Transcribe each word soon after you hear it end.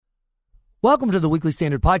Welcome to the Weekly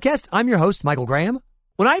Standard Podcast. I'm your host, Michael Graham.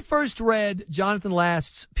 When I first read Jonathan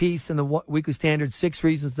Last's piece in the Weekly Standard, 6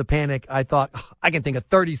 Reasons to Panic, I thought, I can think of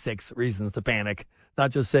 36 reasons to panic, not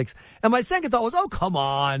just 6. And my second thought was, oh, come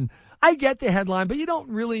on. I get the headline, but you don't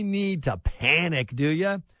really need to panic, do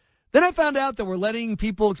you? Then I found out that we're letting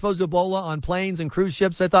people exposed to Ebola on planes and cruise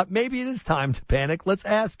ships. I thought maybe it is time to panic. Let's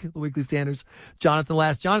ask the Weekly Standard's Jonathan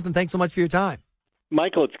Last. Jonathan, thanks so much for your time.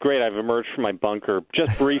 Michael, it's great. I've emerged from my bunker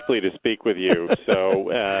just briefly to speak with you. So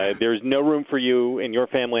there's no room for you and your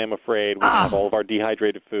family, I'm afraid. We have all of our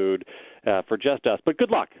dehydrated food for just us. But good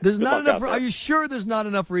luck. There's not enough. Are you sure there's not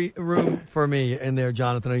enough room for me in there,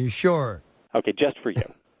 Jonathan? Are you sure? Okay, just for you.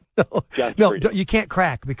 No, you can't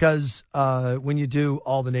crack because when you do,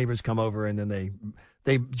 all the neighbors come over and then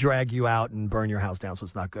they drag you out and burn your house down, so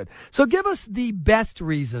it's not good. So give us the best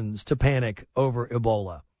reasons to panic over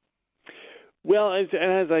Ebola. Well, as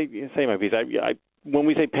I say in my piece, when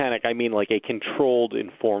we say panic, I mean like a controlled,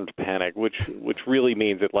 informed panic, which really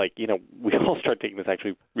means that, like, you know, we all start taking this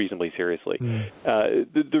actually reasonably seriously.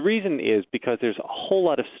 The reason is because there's a whole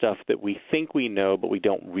lot of stuff that we think we know, but we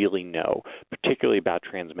don't really know, particularly about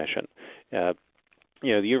transmission.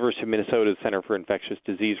 The University of Minnesota's Center for Infectious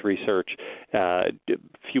Disease Research a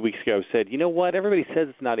few weeks ago said, you know what, everybody says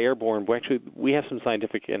it's not airborne, but actually we have some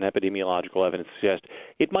scientific and epidemiological evidence to suggest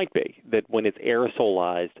it might be, that when it's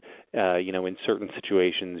aerosolized, in certain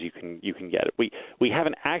situations you can get it. We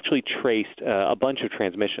haven't actually traced a bunch of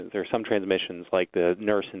transmissions. There are some transmissions, like the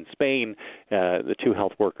nurse in Spain, the 2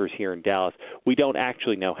 health workers here in Dallas. We don't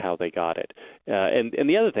actually know how they got it. And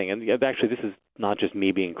the other thing, and actually this is not just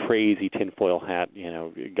me being crazy tinfoil hat,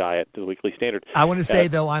 guy at the Weekly Standard. I want to say,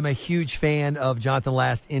 though, I'm a huge fan of Jonathan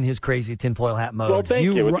Last in his crazy tinfoil hat mode. Well, thank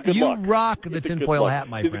you. You rock the tinfoil hat,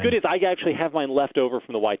 my friend. The good is I actually have mine left over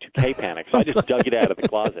from the Y2K panic, so I just dug it out of the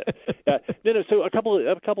closet. So a couple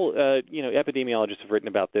epidemiologists have written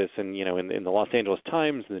about this, and in the Los Angeles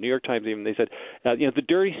Times, and the New York Times, even they said, the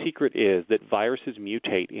dirty secret is that viruses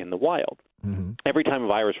mutate in the wild. Mm-hmm. Every time a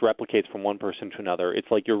virus replicates from one person to another, it's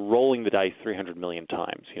like you're rolling the dice 300 million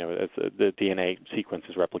times, as the DNA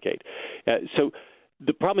sequences replicate. So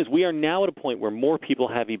the problem is we are now at a point where more people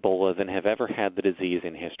have Ebola than have ever had the disease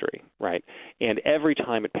in history, right? And every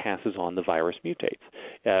time it passes on, the virus mutates.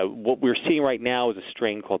 What we're seeing right now is a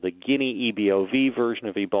strain called the Guinea EBOV version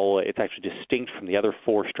of Ebola. It's actually distinct from the other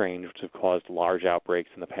 4 strains which have caused large outbreaks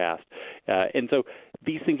in the past. And so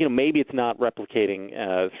these things, maybe it's not replicating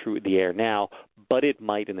through the air now, but it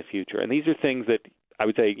might in the future. And these are things that I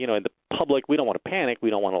would say, in the public, we don't want to panic. We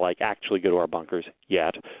don't want to, actually go to our bunkers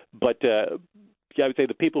yet. But I would say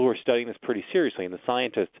the people who are studying this pretty seriously, and the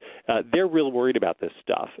scientists, they're real worried about this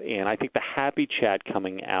stuff. And I think the happy chat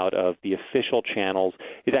coming out of the official channels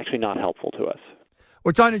is actually not helpful to us.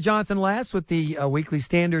 We're talking to Jonathan Last with the Weekly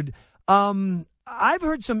Standard. I've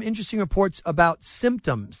heard some interesting reports about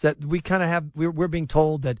symptoms that we kind of have. We're being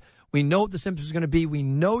told that we know what the symptoms are going to be. We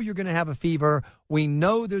know you're going to have a fever. We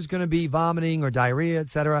know there's going to be vomiting or diarrhea, et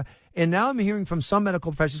cetera. And now I'm hearing from some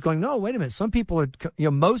medical professionals going, no, wait a minute. Some people are,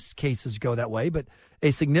 most cases go that way, but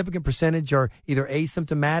a significant percentage are either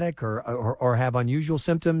asymptomatic or have unusual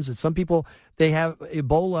symptoms. And some people, they have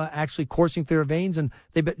Ebola actually coursing through their veins and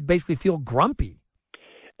they basically feel grumpy.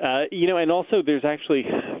 And also there's actually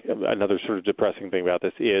another sort of depressing thing about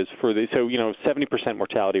this is 70%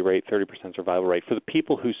 mortality rate, 30% survival rate. For the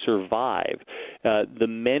people who survive, the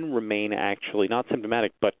men remain actually not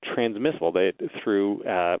symptomatic but transmissible through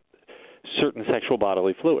certain sexual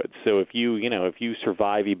bodily fluids. So if you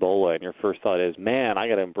survive Ebola and your first thought is, man, I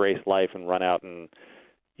got to embrace life and run out and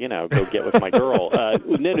go get with my girl.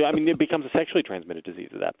 It becomes a sexually transmitted disease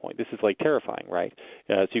at that point. This is terrifying, right?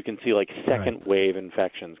 So you can see second wave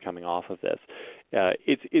infections coming off of this.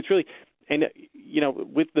 It's really, and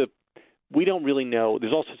we don't really know.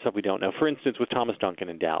 There's also stuff we don't know. For instance, with Thomas Duncan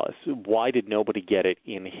in Dallas, why did nobody get it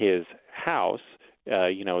in his house?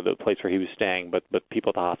 The place where he was staying, but people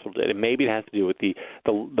at the hospital did. And maybe it has to do with the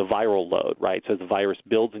viral load, right? So as the virus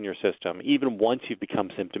builds in your system, even once you've become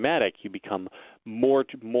symptomatic, you become more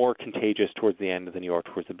contagious towards the end than you are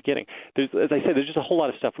towards the beginning. As I said, there's just a whole lot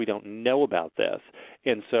of stuff we don't know about this.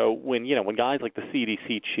 And so when guys like the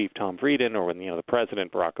CDC chief Tom Frieden or when the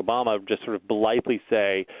president Barack Obama just sort of blithely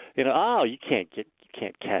say, you can't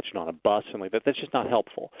catch it on a bus and like that. That's just not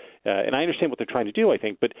helpful. And I understand what they're trying to do, I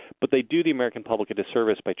think, but they do the American public a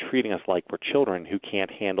disservice by treating us like we're children who can't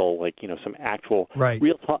handle some actual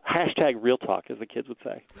real talk, #real talk, as the kids would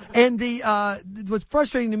say. And what's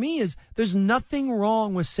frustrating to me is there's nothing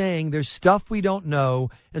wrong with saying there's stuff we don't know.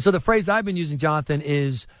 And so the phrase I've been using, Jonathan,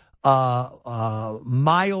 is rational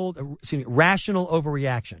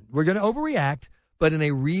overreaction. We're going to overreact, but in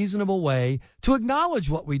a reasonable way to acknowledge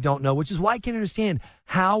what we don't know, which is why I can't understand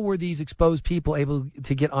how were these exposed people able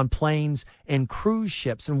to get on planes and cruise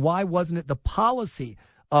ships, and why wasn't it the policy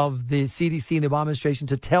of the CDC and the Obama administration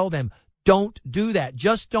to tell them, don't do that.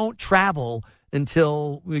 Just don't travel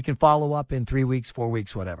until we can follow up in 3 weeks, 4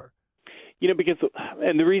 weeks, whatever. Because,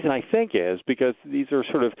 and the reason I think is because these are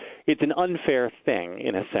sort of, it's an unfair thing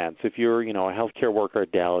in a sense. If you're, a healthcare worker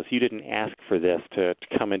at Dallas, you didn't ask for this to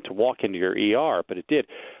come in, to walk into your ER, but it did.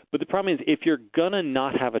 But the problem is, if you're going to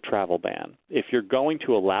not have a travel ban, if you're going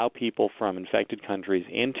to allow people from infected countries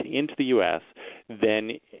into the U.S.,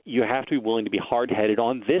 then you have to be willing to be hard-headed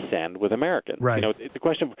on this end with Americans. Right. It's a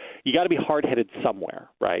question of, you got to be hard-headed somewhere,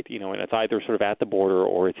 right? And it's either sort of at the border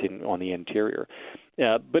or it's on the interior.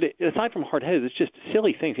 But aside from hard-headed, it's just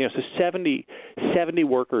silly things. So 70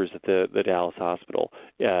 workers at the Dallas hospital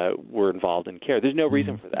were involved in care. There's no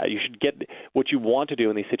reason for that. You should get what you want to do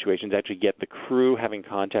in these situations, actually get the crew having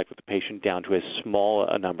contact with the patient down to as small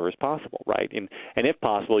a number as possible, right? And if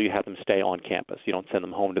possible, you have them stay on campus. You don't send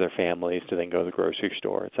them home to their families to then go to the grocery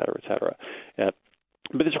store, et cetera, et cetera.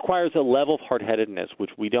 But this requires a level of hard-headedness, which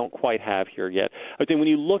we don't quite have here yet. I think when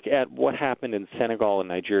you look at what happened in Senegal and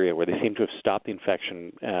Nigeria, where they seem to have stopped the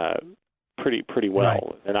infection pretty well,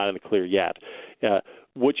 right. They're not in the clear yet.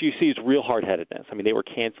 What you see is real hard-headedness. I mean, they were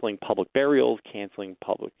canceling public burials, canceling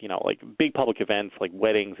public, like big public events like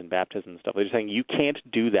weddings and baptisms and stuff. They're just saying you can't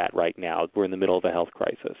do that right now. We're in the middle of a health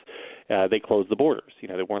crisis. They closed the borders.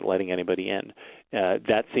 They weren't letting anybody in.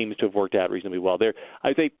 That seems to have worked out reasonably well.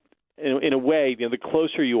 I think, in a way, the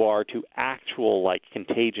closer you are to actual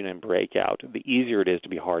contagion and breakout, the easier it is to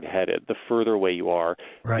be hard-headed. The further away you are,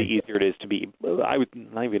 right. The easier it is to be.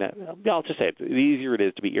 I'll just say it. The easier it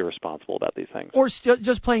is to be irresponsible about these things, or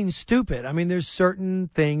just plain stupid. I mean, there's certain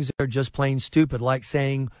things that are just plain stupid, like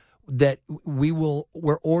saying that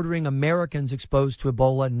we're ordering Americans exposed to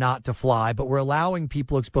Ebola not to fly, but we're allowing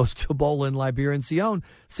people exposed to Ebola in Liberia and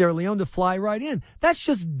Sierra Leone to fly right in. That's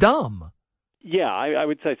just dumb. Yeah, I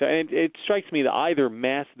would say so. And it strikes me that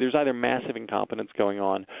there's either massive incompetence going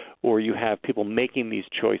on, or you have people making these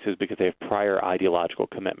choices because they have prior ideological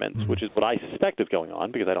commitments, which is what I suspect is going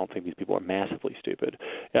on, because I don't think these people are massively stupid.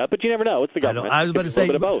 But you never know. It's the government. I was about to say, a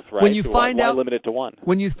little bit of both, right? When you find out, limit it to one?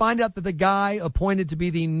 When you find out that the guy appointed to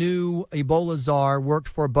be the new Ebola czar worked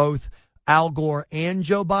for both Al Gore and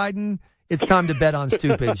Joe Biden, it's time to bet on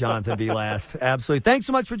stupid, Jonathan B. Last. Absolutely. Thanks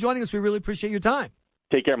so much for joining us. We really appreciate your time.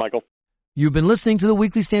 Take care, Michael. You've been listening to the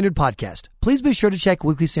Weekly Standard Podcast. Please be sure to check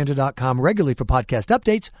weeklystandard.com regularly for podcast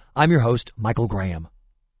updates. I'm your host, Michael Graham.